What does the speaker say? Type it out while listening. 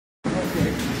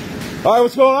All right,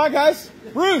 what's going on, guys?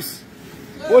 Bruce,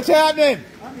 what's happening?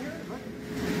 I'm here.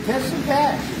 Catch some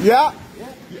cash. Yeah?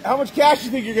 How much cash do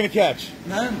you think you're going to catch?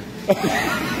 None.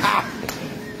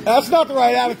 That's not the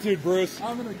right attitude, Bruce.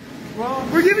 Well,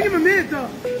 we're giving him a minute, though.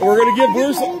 We're going to give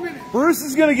Bruce... Bruce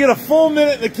is going to get a full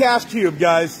minute in the cash cube,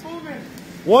 guys. Full minute.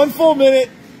 1 full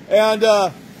minute.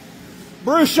 And,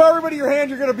 Bruce, show everybody your hand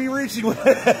you're going to be reaching with.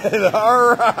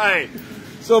 All right.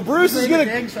 So Bruce is going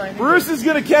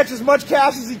to catch as much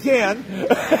cash as he can.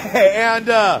 And,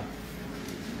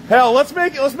 hell, let's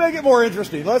make it more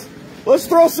interesting. Let's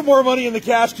throw some more money in the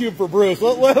cash cube for Bruce.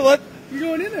 You're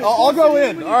going in there. I'll go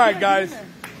in. All right, guys.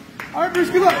 All right, Bruce,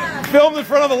 good luck. Filmed in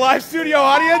front of the live studio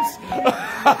audience.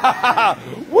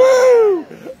 Woo!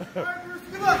 All right, Bruce,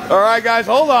 good luck. All right, guys,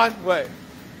 hold on. Wait.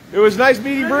 It was nice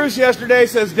meeting Bruce yesterday,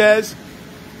 says Dez.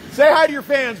 Say hi to your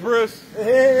fans, Bruce.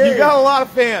 Hey. You got a lot of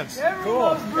fans.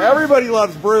 Everybody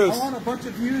loves Bruce. I want a bunch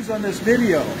of views on this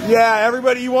video. Yeah,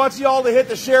 everybody. He wants you all to hit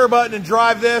the share button and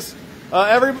drive this.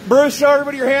 Bruce, show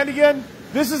everybody your hand again.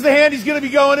 This is the hand he's going to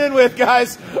be going in with,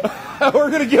 guys. We're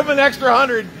going to give him an extra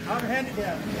 100. I'm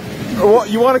handicapped.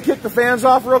 You want to kick the fans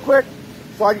off real quick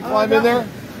so I can climb in there?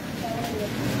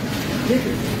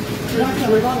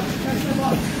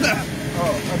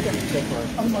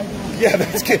 Yeah,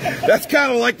 that's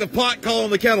kind of like the pot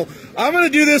calling the kettle. I'm going to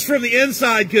do this from the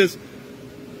inside because...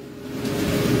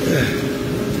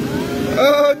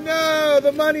 Oh no,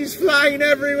 the money's flying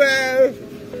everywhere.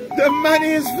 The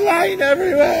money is flying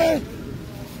everywhere.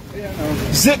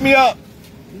 Zip me up.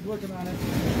 He's working on it.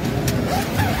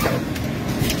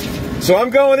 So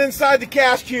I'm going inside the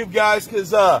cash cube, guys,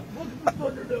 because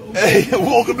hey,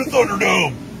 welcome to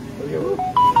Thunderdome.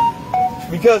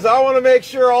 Because I want to make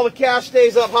sure all the cash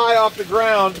stays up high off the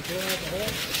ground.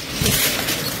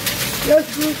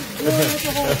 Yes, Bruce.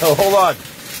 Hold on.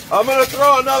 I'm going to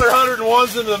throw another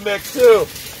 101s into the mix too.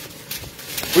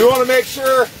 We want to make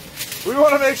sure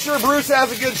Bruce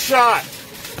has a good shot.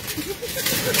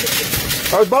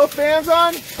 Are both fans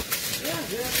on?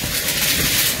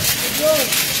 Yeah.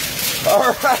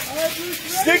 All right.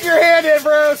 Stick your hand in,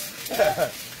 Bruce.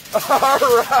 All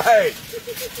right.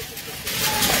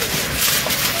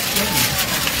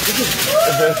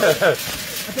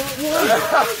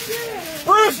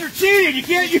 Bruce, you're cheating. You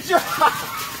can't use your...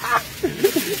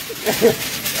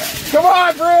 Come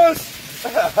on, Bruce.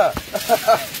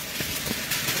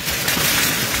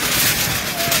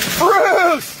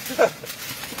 Bruce.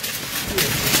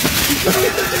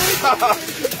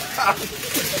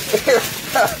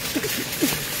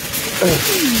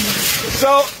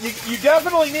 So, you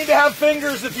definitely need to have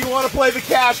fingers if you want to play the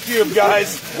cash cube,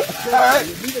 guys. All right?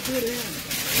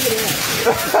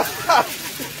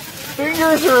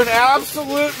 Fingers are an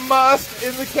absolute must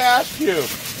in the cash cube.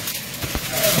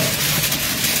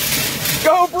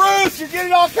 Go, Bruce! You're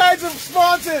getting all kinds of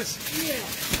responses.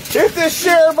 Hit this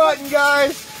share button,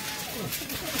 guys.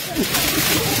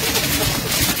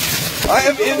 I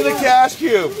am in the cash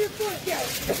cube.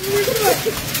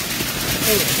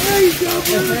 There you go,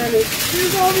 Bruce.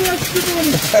 Here's all the extra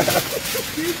money.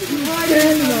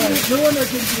 Standing on it. No wonder I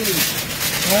couldn't do it.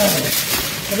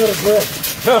 I got a grip.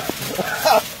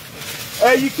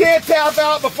 Hey, you can't tap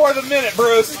out before the minute,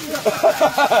 Bruce.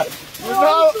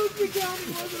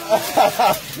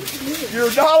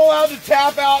 You're not allowed to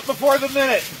tap out before the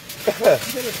minute.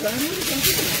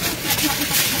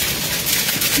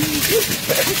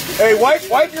 Hey,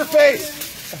 wipe your face.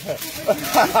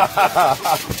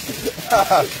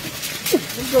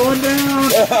 He's going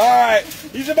down. All right,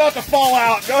 he's about to fall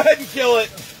out. Go ahead and kill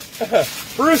it.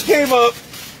 Bruce came up.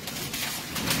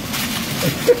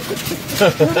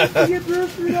 What did you get,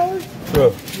 Bruce? $3?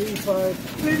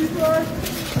 $85.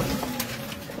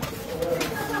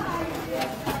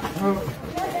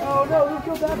 Oh no, let's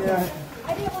go back there.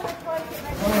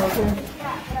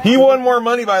 He won more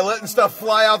money by letting stuff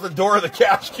fly out the door of the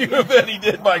cash cube than he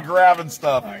did by grabbing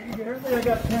stuff. All right, you get everything. I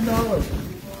got $10.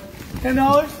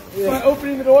 $10? Yeah. By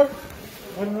opening the door?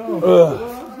 I don't know.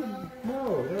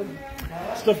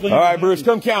 All right, Bruce,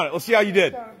 come count it. Let's see how you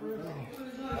did.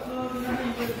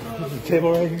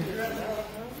 Table right here.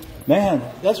 Man,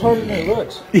 that's harder than it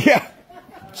looks. Yeah,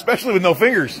 especially with no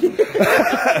fingers.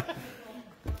 Yeah.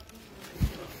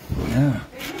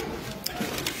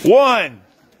 1.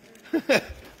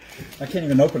 I can't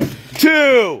even open it.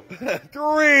 2,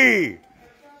 3,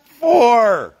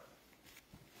 4,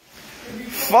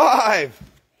 5,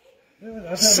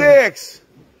 6,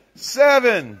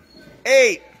 7,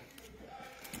 8,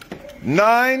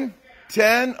 9,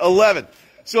 10, 11.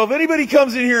 So if anybody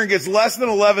comes in here and gets less than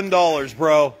 $11,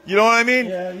 bro, you know what I mean?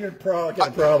 Yeah, you're got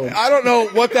a problem. I don't know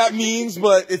what that means,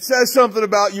 but it says something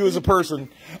about you as a person.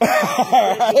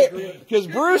 Because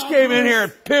Bruce came in here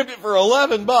and pimped it for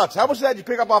 $11. How much of that did you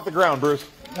pick up off the ground, Bruce?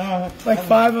 Like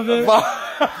 5 of it.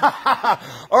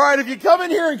 All right, if you come in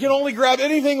here and can only grab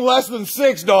anything less than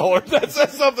 $6, that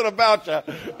says something about you.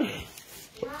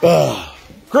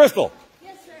 Crystal.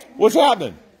 Yes, sir. What's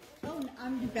happening? Oh,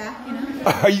 I'm back, you know.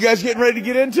 Are you guys getting ready to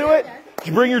get into it? Did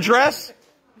you bring your dress?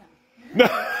 No.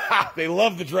 They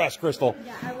love the dress, Crystal.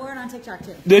 Yeah, I wore it on TikTok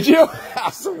too. Did you?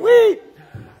 Sweet.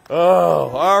 Oh,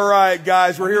 all right,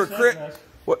 guys. We're here with Chris.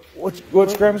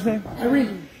 What's Grandma's name?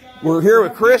 Irene. We're here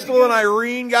with Crystal and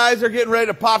Irene, guys. They're getting ready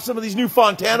to pop some of these new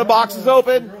Fontana boxes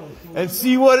open and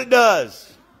see what it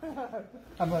does.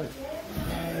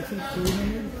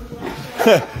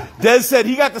 Des said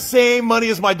he got the same money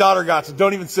as my daughter got, so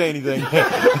don't even say anything.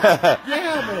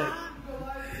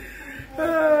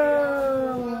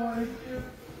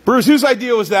 Bruce, whose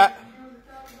idea was that?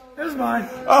 It was mine.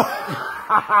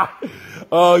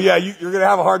 Oh yeah, you're going to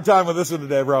have a hard time with this one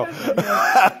today, bro.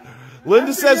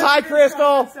 Linda says hi,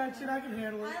 Crystal. Section, I can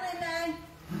handle it. Hi,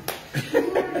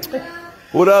 Linda.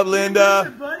 What up,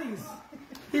 Linda?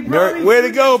 Way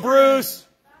to go, Bruce.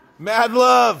 Mad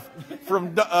love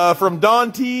from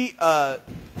Don T.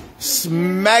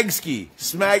 Smagelski.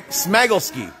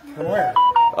 From where?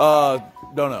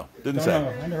 Don't know. Didn't say.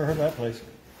 I never heard that place.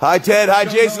 Hi, Ted. Hi,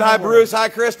 Jason. Hi, Bruce. Hi,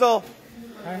 Crystal.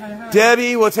 Hi.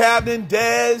 Debbie, what's happening?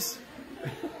 Des.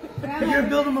 You gonna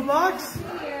build him a box?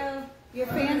 Your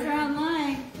fans are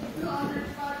online. Your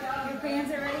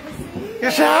fans are ready to see.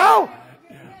 Yes, how?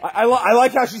 I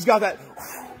like how she's got that.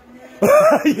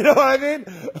 You know what I mean?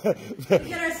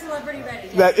 Get our celebrity ready.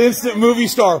 That instant movie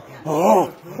star.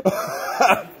 Oh.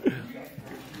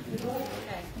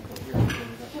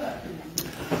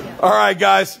 All right,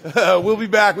 guys. We'll be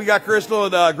back. We got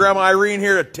Crystal and Grandma Irene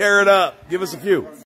here to tear it up. Give us a few.